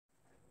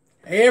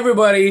Hey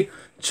everybody,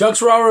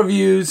 Chuck's Raw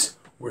Reviews.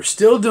 We're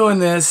still doing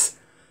this.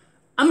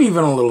 I'm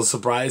even a little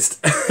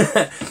surprised.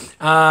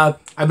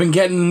 I've been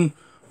getting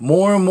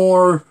more and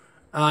more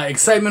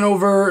excitement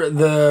over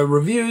the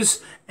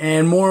reviews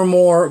and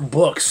more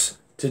books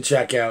to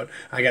check out.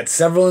 I got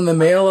several in the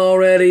mail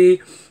already,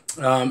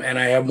 and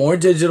I have more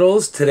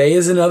digitals. Today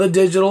is another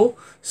digital,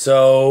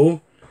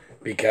 so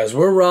because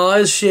we're raw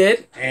as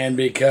shit and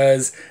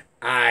because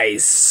I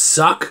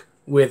suck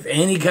with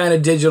any kind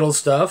of digital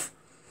stuff,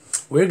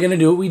 we're going to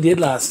do what we did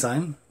last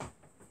time.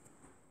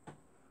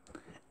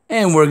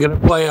 And we're going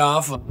to play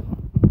off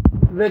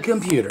the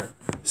computer.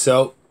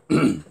 So,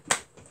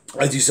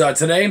 as you saw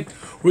today,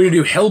 we're going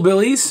to do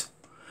Hellbillies.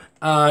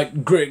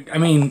 Great. I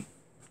mean,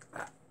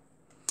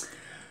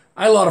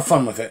 I had a lot of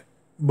fun with it.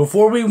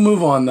 Before we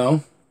move on,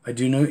 though, I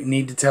do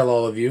need to tell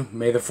all of you,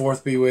 May the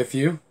 4th be with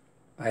you.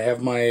 I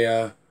have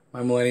my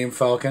my Millennium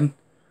Falcon.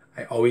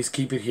 I always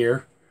keep it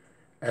here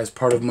as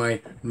part of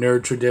my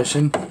nerd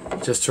tradition,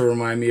 just to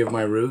remind me of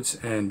my roots.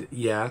 And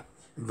yeah,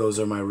 those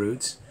are my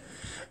roots.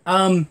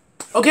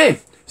 Okay,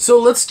 so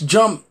let's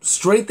jump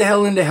straight the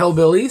hell into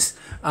Hellbillies.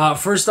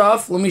 First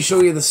off, let me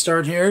show you the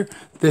start here.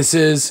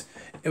 It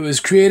was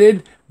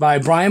created by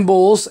Brian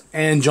Boles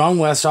and John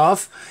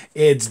Westhoff.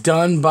 It's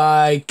done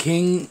by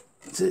King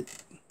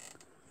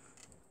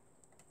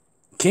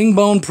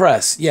Bone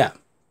Press. Yeah,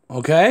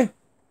 okay.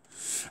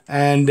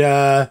 And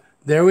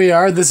there we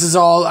are. This is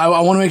all.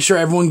 I want to make sure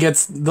everyone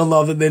gets the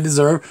love that they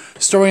deserve.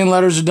 Story and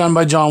letters are done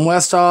by John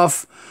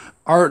Westhoff.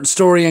 Art,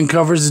 story, and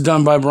covers is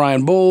done by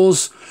Brian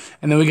Boles.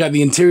 And then we got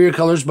the interior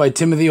colors by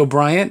Timothy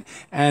O'Brien.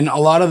 And a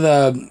lot of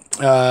the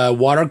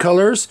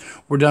watercolors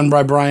were done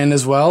by Brian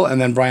as well. And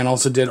then Brian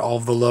also did all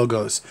of the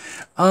logos.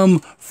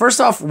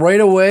 First off,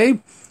 right away,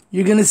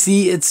 you're going to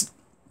see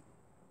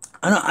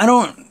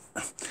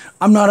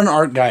I'm not an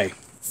art guy.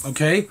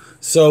 Okay?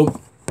 So,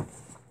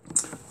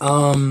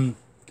 I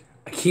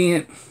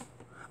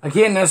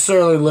can't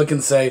necessarily look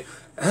and say,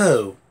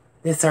 oh,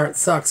 this art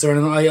sucks or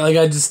anything. I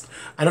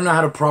don't know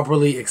how to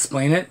properly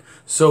explain it.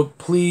 So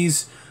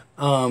please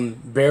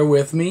bear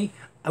with me.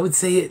 I would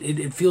say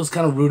it feels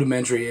kind of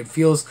rudimentary. It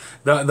feels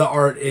the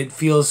art. It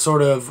feels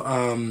sort of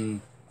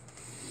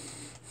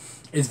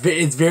it's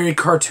very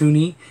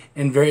cartoony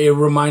and it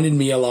reminded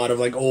me a lot of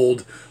like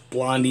old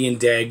Blondie and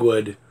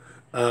Dagwood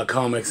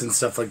comics and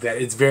stuff like that.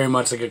 It's very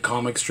much like a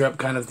comic strip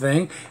kind of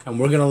thing, and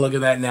we're gonna look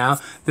at that now.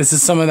 This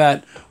is some of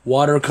that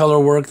watercolor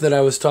work that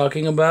I was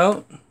talking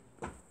about.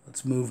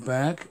 Let's move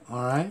back.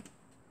 All right.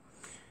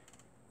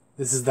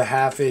 This is the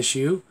half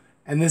issue,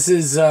 and this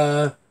is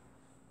the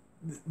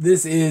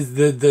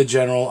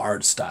general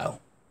art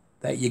style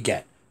that you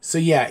get. So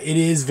yeah, it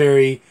is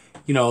very,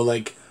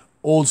 like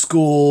old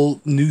school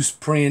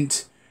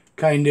newsprint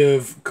kind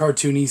of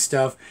cartoony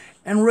stuff.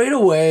 And right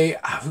away,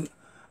 I'm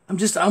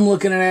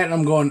looking at it and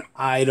I'm going,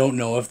 I don't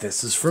know if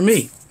this is for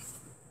me.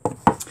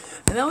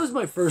 And that was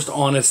my first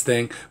honest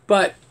thing.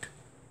 But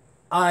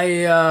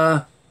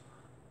I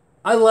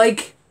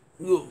like,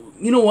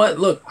 you know what?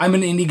 Look, I'm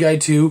an indie guy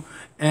too.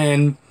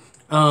 And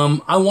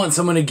I want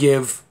someone to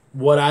give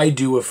what I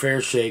do a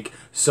fair shake.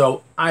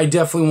 So I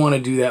definitely want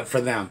to do that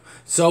for them.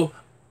 So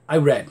I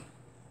read.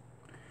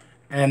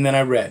 And then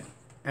I read.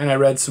 And I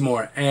read some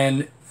more.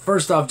 And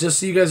first off, just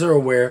so you guys are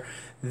aware,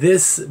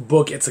 this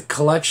book, it's a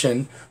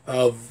collection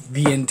of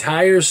the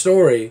entire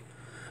story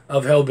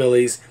of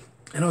Hellbillies,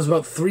 and it was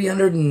about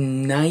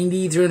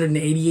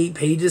 388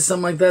 pages,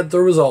 something like that.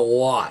 There was a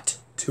lot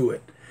to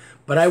it,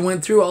 but I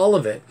went through all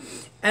of it,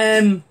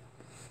 and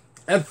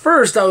at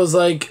first I was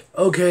like,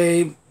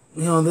 okay,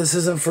 this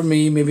isn't for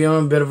me. Maybe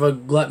I'm a bit of a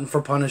glutton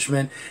for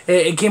punishment.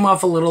 It came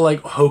off a little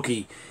like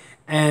hokey,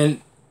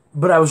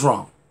 but I was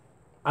wrong.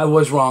 I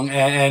was wrong,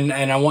 and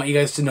I want you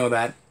guys to know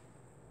that.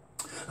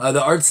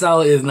 The art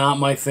style is not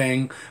my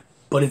thing,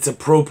 but it's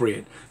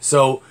appropriate.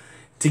 So,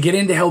 to get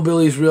into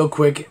Hellbillies real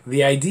quick,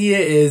 the idea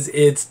is,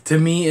 to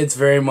me, it's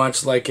very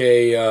much like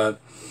a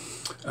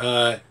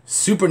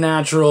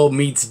Supernatural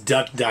meets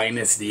Duck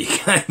Dynasty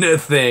kind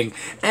of thing.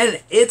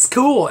 And it's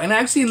cool. And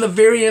actually, in the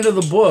very end of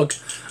the book,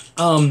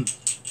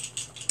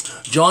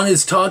 John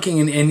is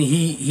talking, and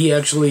he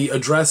actually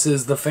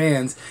addresses the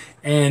fans,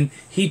 and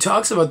he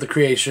talks about the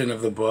creation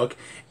of the book,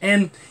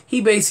 and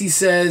he basically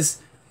says,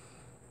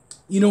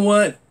 you know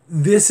what?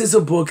 This is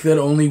a book that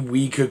only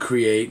we could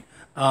create.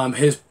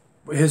 His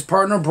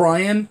partner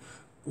Brian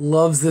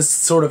loves this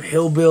sort of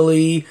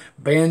hillbilly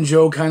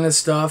banjo kind of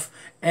stuff,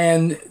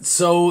 and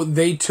so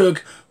they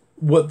took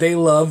what they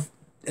love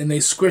and they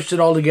squished it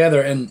all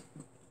together. And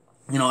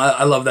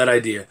I love that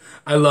idea.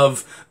 I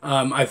love.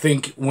 I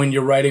think when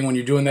you're writing, when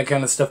you're doing that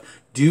kind of stuff,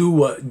 do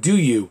what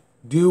you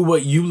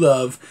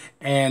love,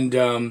 and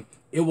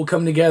it will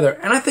come together.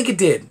 And I think it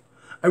did.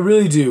 I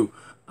really do.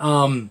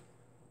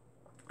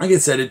 Like I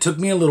said, it took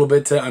me a little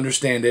bit to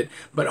understand it,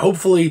 but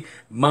hopefully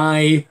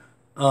my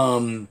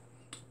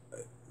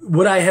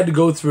what I had to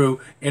go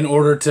through in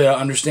order to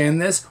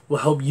understand this will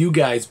help you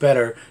guys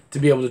better to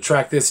be able to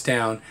track this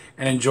down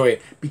and enjoy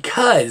it.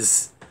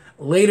 Because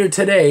later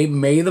today,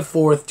 May the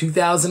 4th,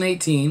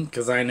 2018,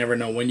 because I never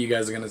know when you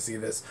guys are going to see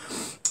this,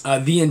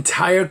 the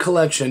entire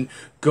collection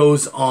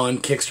goes on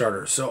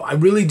Kickstarter. So I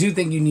really do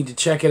think you need to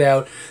check it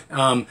out.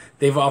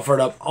 They've offered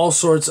up all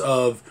sorts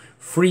of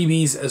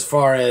freebies as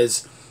far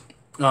as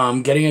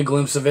getting a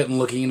glimpse of it and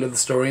looking into the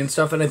story and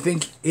stuff, and I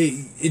think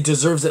it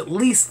deserves at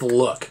least the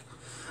look.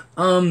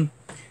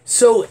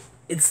 So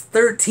it's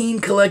 13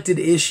 collected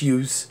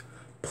issues,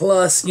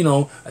 plus, you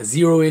know, a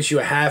 0 issue,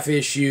 a half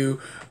issue,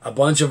 a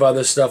bunch of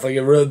other stuff. Like,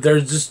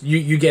 there's just,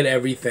 you get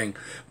everything.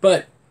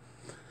 But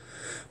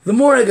the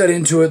more I got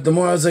into it, the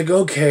more I was like,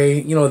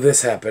 okay, you know,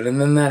 this happened, and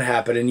then that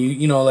happened, and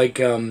you know, like,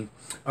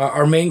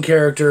 our main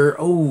character,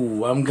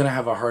 oh, I'm gonna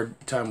have a hard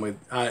time with,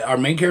 our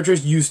main character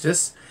is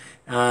Eustace.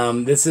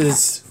 This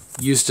is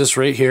Eustace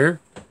right here,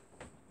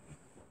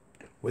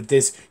 with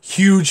this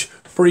huge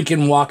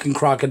freaking walking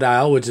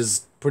crocodile, which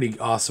is pretty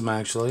awesome,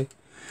 actually.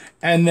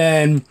 And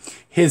then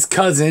his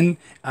cousin,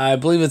 I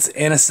believe it's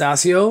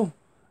Anastasio.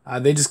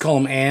 They just call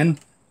him Anne.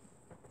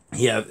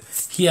 Yeah,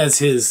 he has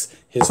his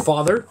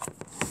father,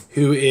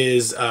 who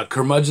is a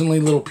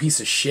curmudgeonly little piece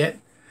of shit.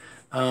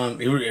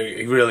 He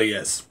really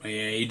is.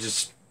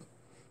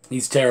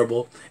 He's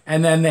terrible.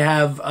 And then they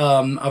have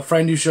a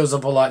friend who shows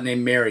up a lot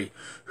named Mary,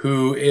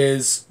 who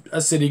is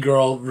a city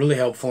girl, really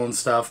helpful and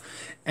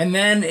stuff. And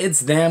then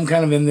it's them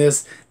kind of in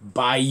this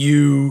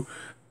bayou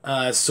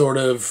sort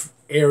of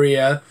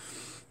area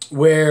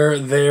where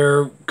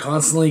they're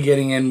constantly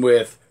getting in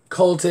with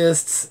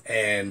cultists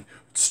and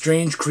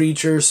strange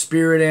creatures,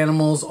 spirit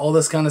animals, all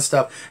this kind of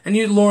stuff. And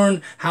you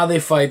learn how they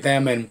fight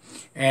them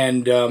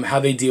and how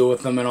they deal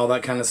with them and all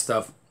that kind of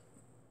stuff.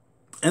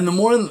 And the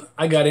more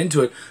I got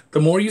into it, the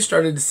more you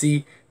started to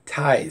see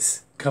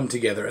ties come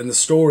together and the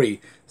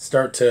story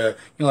start to,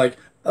 you know, like,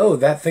 oh,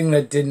 that thing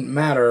that didn't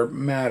matter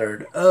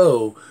mattered.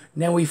 Oh,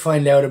 now we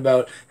find out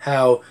about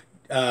how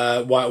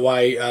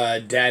why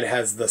Dad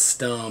has the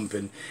stump,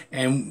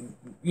 and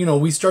you know,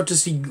 we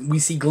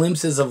see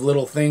glimpses of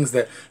little things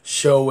that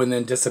show and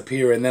then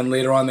disappear, and then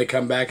later on they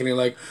come back and you're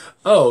like,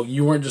 oh,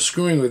 you weren't just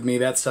screwing with me.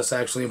 That stuff's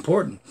actually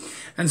important.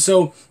 And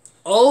so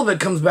all of it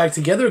comes back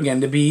together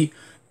again to be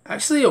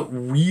actually a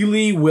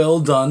really well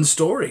done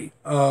story.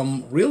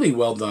 Really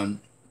well done.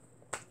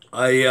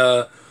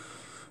 Yeah,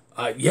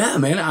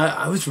 man,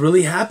 I was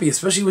really happy,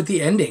 especially with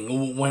the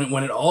ending.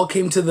 When it all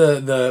came to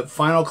the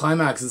final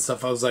climax and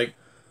stuff, I was like,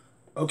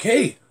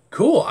 okay,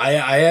 cool. I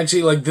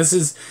actually, like, this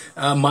is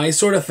my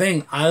sort of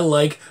thing. I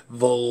like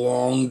the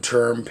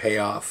long-term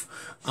payoff.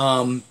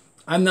 I'm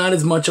not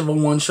as much of a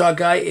one-shot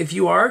guy. If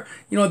you are,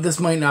 you know what, this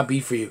might not be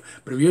for you.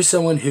 But if you're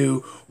someone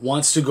who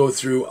wants to go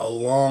through a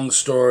long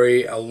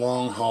story, a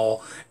long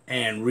haul,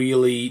 and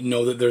really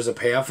know that there's a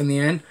payoff in the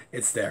end,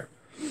 it's there.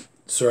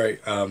 Sorry,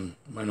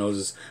 my nose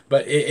is...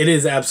 But it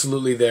is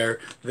absolutely there.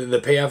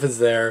 The payoff is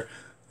there.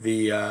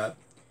 The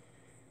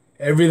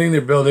everything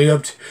they're building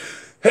up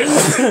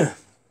to...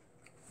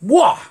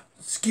 Wah!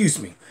 Excuse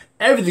me.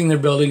 Everything they're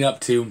building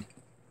up to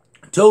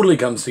totally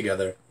comes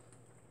together.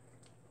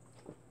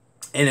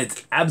 And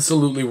it's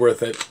absolutely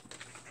worth it.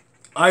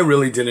 I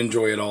really did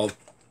enjoy it all.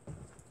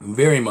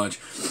 Very much.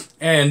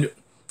 And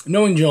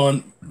knowing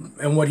John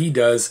and what he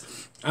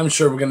does, I'm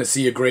sure we're going to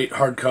see a great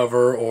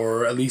hardcover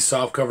or at least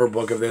softcover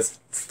book of this.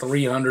 It's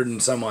 300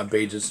 and some odd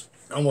pages.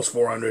 Almost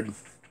 400.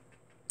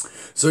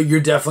 So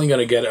you're definitely going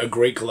to get a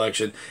great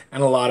collection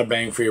and a lot of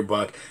bang for your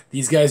buck.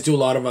 These guys do a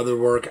lot of other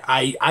work.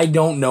 I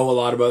don't know a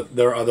lot about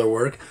their other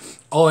work.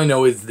 All I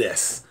know is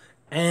this.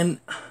 And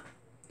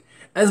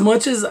as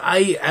much as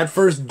I at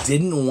first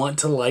didn't want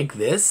to like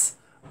this,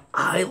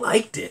 I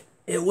liked it.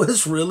 It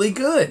was really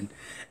good.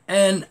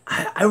 And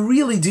I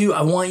really do.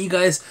 I want you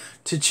guys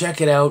to check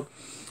it out.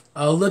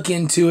 Look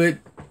into it.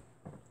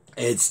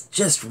 It's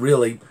just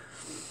really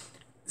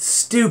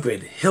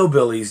stupid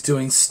hillbillies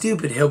doing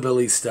stupid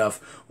hillbilly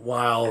stuff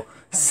while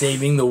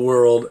saving the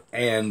world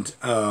and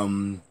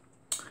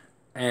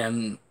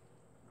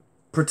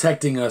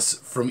protecting us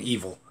from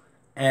evil.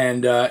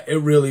 And it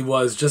really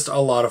was just a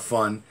lot of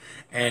fun.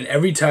 And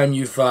every time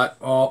you thought,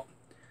 oh,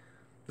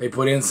 they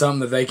put in something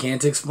that they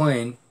can't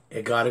explain,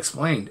 it got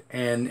explained.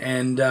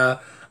 And I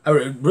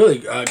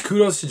really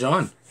kudos to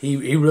John.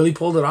 He really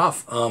pulled it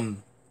off.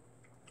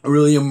 I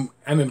really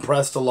am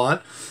impressed a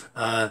lot.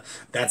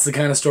 That's the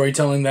kind of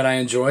storytelling that I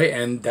enjoy,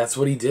 and that's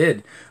what he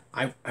did.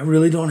 I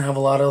really don't have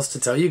a lot else to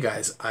tell you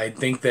guys. I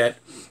think that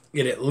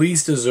it at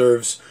least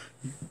deserves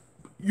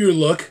your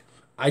look.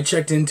 I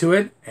checked into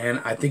it, and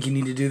I think you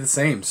need to do the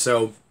same.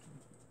 So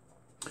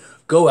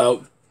go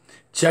out,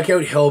 check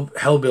out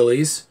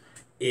Hellbillies.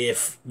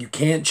 If you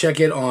can't check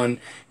it on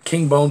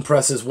King Bone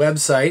Press's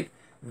website,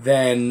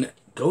 then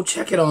go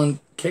check it on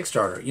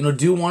Kickstarter. You know,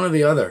 do one or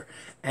the other.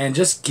 And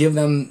just give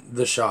them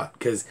the shot,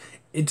 because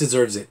it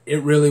deserves it.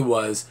 It really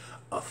was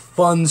a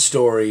fun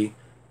story,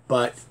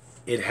 but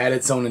it had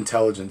its own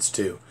intelligence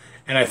too.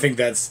 And I think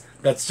that's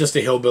just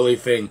a hillbilly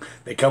thing.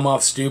 They come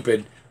off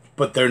stupid,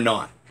 but they're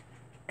not.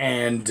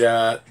 And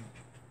that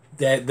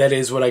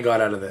is what I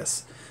got out of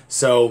this.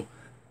 So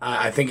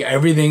I think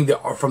everything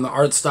from the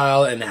art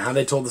style and how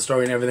they told the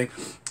story and everything,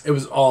 it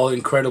was all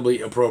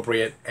incredibly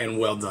appropriate and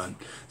well done.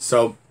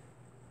 So,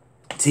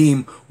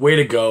 team, way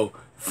to go.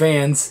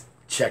 Fans,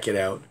 check it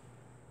out.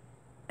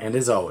 And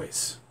as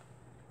always,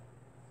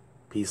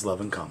 peace,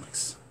 love, and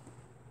comics.